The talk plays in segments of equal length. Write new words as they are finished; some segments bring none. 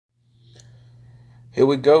Here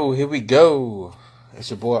we go. Here we go. It's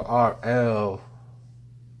your boy RL.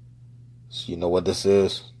 So you know what this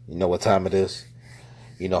is. You know what time it is.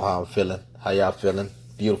 You know how I'm feeling. How y'all feeling?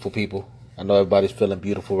 Beautiful people. I know everybody's feeling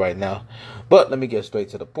beautiful right now. But let me get straight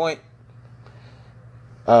to the point.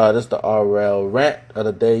 This is the RL rant of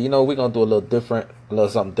the day. You know, we're going to do a little different. A little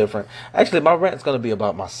something different. Actually, my rant's going to be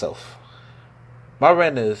about myself. My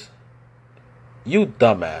rant is, you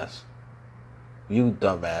dumbass. You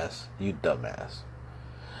dumbass. You dumbass.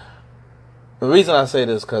 The reason I say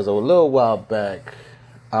this because a little while back,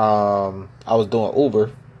 I was doing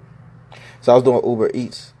Uber. So I was doing Uber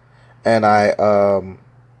Eats, and I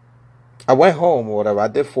went home or whatever. I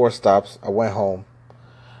did 4 stops. I went home,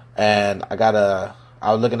 and I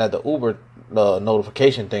was looking at the Uber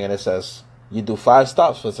notification thing, and it says you do 5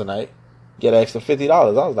 stops for tonight, get an extra $50.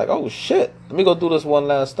 I was like, oh shit, let me go do this one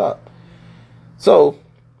last stop. So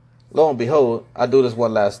lo and behold, I do this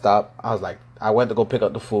one last stop. I was like, I went to go pick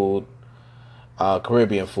up the food.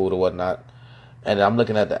 Caribbean food or whatnot, and I'm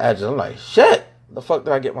looking at the address. I'm like, shit, the fuck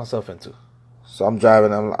did I get myself into? So I'm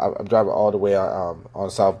driving. I'm driving all the way on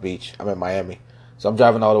South Beach. I'm in Miami, so I'm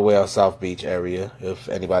driving all the way on South Beach area. If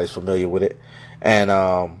anybody's familiar with it, and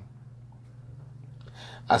I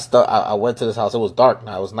went to this house. It was dark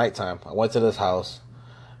now. It was nighttime. I went to this house,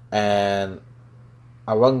 and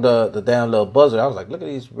I rung the damn little buzzer. I was like, look at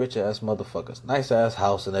these rich ass motherfuckers, nice ass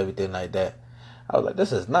house and everything like that. I was like,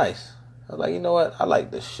 this is nice. I was like, you know what? I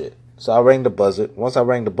like this shit. So I rang the buzzer. Once I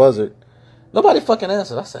rang the buzzer, nobody fucking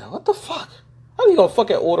answered. I said, what the fuck? How you gonna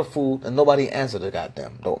fucking order food and nobody answered the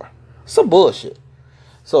goddamn door? Some bullshit.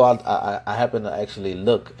 So I happened to actually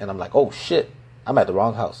look, and I'm like, oh shit, I'm at the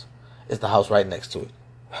wrong house. It's the house right next to it.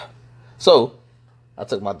 So I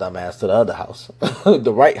took my dumb ass to the other house,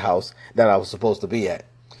 the right house that I was supposed to be at.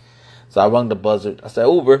 So I rung the buzzer. I said,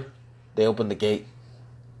 Uber. They opened the gate.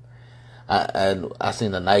 And I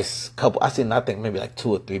seen a nice couple. I seen, I think, maybe like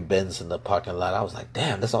 2 or 3 Benz in the parking lot. I was like,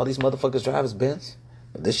 damn, that's all these motherfuckers drive is Benz?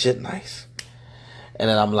 But this shit nice. And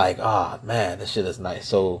then I'm like, oh, man, this shit is nice.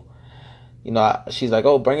 So, you know, she's like,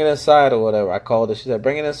 oh, bring it inside or whatever. I called her. She said,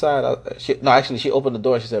 bring it inside. She opened the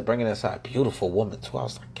door. She said, bring it inside. Beautiful woman, too. I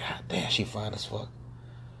was like, God damn, she fine as fuck.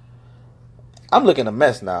 I'm looking a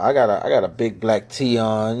mess now. I got a big black tee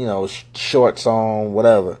on, you know, shorts on,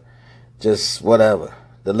 whatever. Just whatever.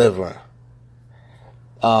 Delivering.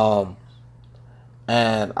 And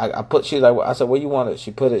she's like, I said, where you want it?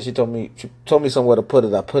 She told me somewhere to put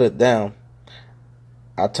it. I put it down.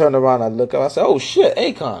 I turned around, I look up, I said, oh shit,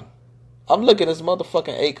 AKON. I'm looking at this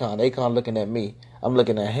motherfucking AKON. AKON looking at me. I'm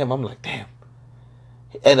looking at him. I'm like, damn.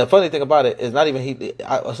 And the funny thing about it is not even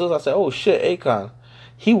as soon as I said, oh shit, AKON,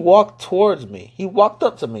 he walked towards me. He walked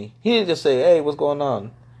up to me. He didn't just say, hey, what's going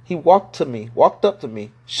on? He walked up to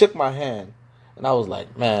me, shook my hand. And I was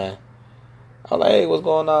like, man. I was like, hey, what's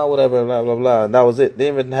going on, whatever, blah, blah, blah. And that was it. They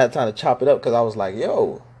didn't even have time to chop it up because I was like,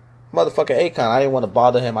 yo, motherfucker AKON. I didn't want to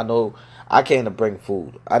bother him. I know I came to bring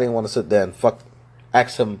food. I didn't want to sit there and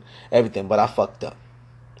ask him everything, but I fucked up.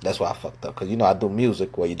 That's why I fucked up. Because, you know, I do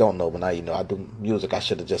music. Well, you don't know, but now you know. I do music. I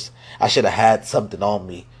should have had something on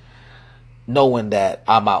me knowing that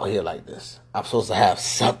I'm out here like this. I'm supposed to have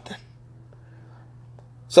something.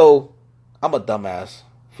 So, I'm a dumbass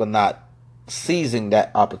for not seizing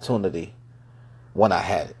that opportunity when I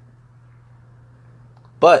had it.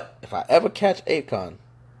 But if I ever catch AKON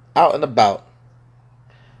out and about,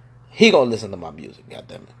 he gonna listen to my music,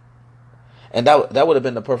 goddammit. And that would have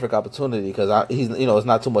been the perfect opportunity because he's, you know, it's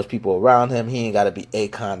not too much people around him. He ain't gotta be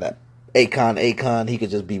AKON. He could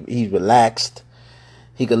just be, he's relaxed.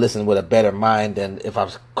 He could listen with a better mind than if I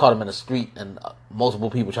caught him in the street and multiple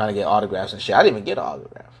people trying to get autographs and shit. I didn't even get an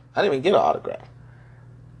autograph.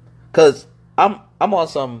 Cause I'm on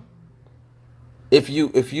some, if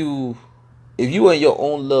you in your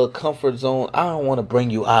own little comfort zone, I don't want to bring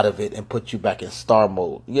you out of it and put you back in star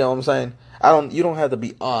mode. You know what I'm saying? You don't have to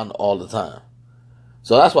be on all the time.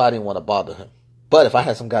 So that's why I didn't want to bother him. But if I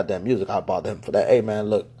had some goddamn music, I'd bother him for that. Hey man,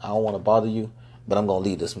 look, I don't want to bother you, but I'm going to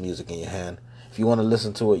leave this music in your hand. If you want to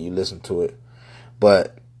listen to it, you listen to it.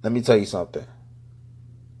 But let me tell you something.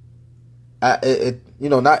 You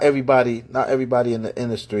know, not everybody in the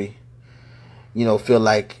industry, you know, feel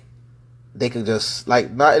like they could just, like,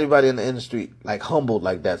 not everybody in the industry, like, humbled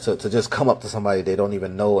like that. So to just come up to somebody they don't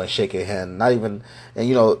even know and shake their hand, not even, and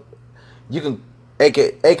you know, you can,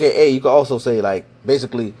 AKA, you can also say, like,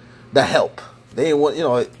 basically, the help. They ain't want, you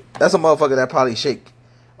know, that's a motherfucker that probably shake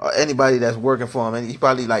anybody that's working for him, and he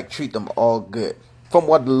probably, like, treat them all good. From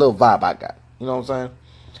what the little vibe I got. You know what I'm saying?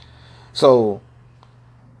 So,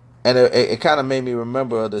 and it kind of made me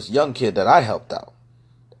remember this young kid that I helped out.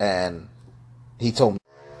 And he told me,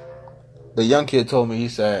 The young kid told me, he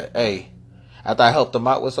said, hey, after I helped him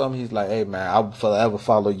out with something, he's like, hey man, I'll forever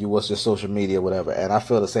follow you. What's your social media, whatever. And I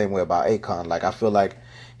feel the same way about AKON. Like I feel like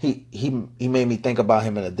he made me think about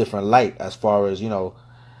him in a different light as far as, you know,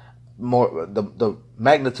 more the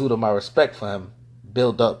magnitude of my respect for him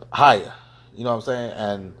build up higher. You know what I'm saying?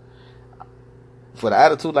 And for the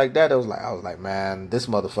attitude like that, it was like I was like, man, this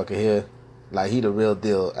motherfucker here, like he the real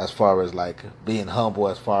deal as far as like being humble,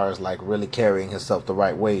 as far as like really carrying himself the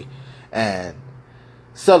right way and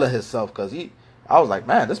selling himself. Cause I was like,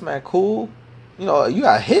 man, this man cool. You know, you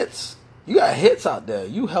got hits. You got hits out there.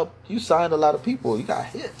 You signed a lot of people. You got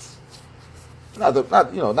hits. Not the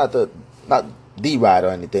ride or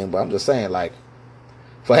anything, but I'm just saying like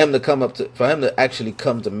for him to actually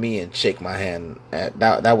come to me and shake my hand,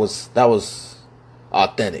 that was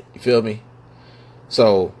authentic. You feel me?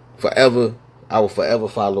 So forever, I will forever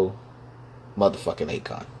follow motherfucking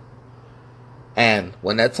AKON. And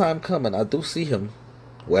when that time comes and I do see him,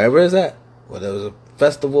 wherever it's at, whether it was a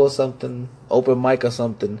festival or something, open mic or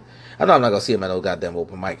something, I know I'm not gonna see him at no goddamn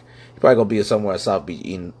open mic. He probably gonna be somewhere in South Beach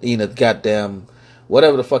eating a goddamn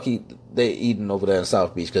whatever the fuck they eating over there in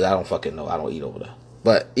South Beach, because I don't fucking know. I don't eat over there.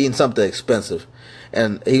 But eating something expensive,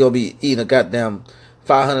 and he gonna be eating a goddamn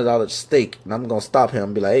 $500 steak, and I'm gonna stop him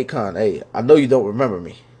and be like, "Hey, Con, hey, I know you don't remember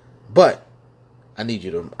me, but I need you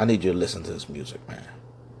to listen to this music, man."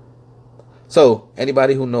 So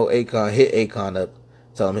anybody who know AKON, hit AKON up.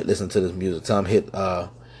 Tell him listen to this music. Tell him hit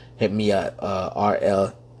me at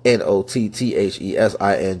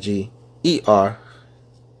RLNOTTHESINGER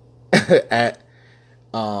at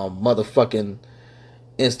motherfucking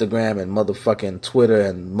Instagram and motherfucking Twitter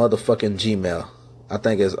and motherfucking Gmail. I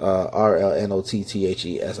think it's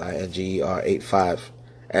RLNOTTHESINGER85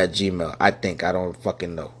 at Gmail. I think, I don't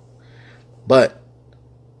fucking know. But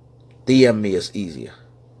DM me is easier.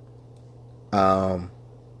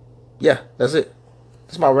 Yeah, that's it.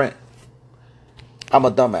 That's my rant. I'm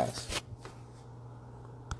a dumbass.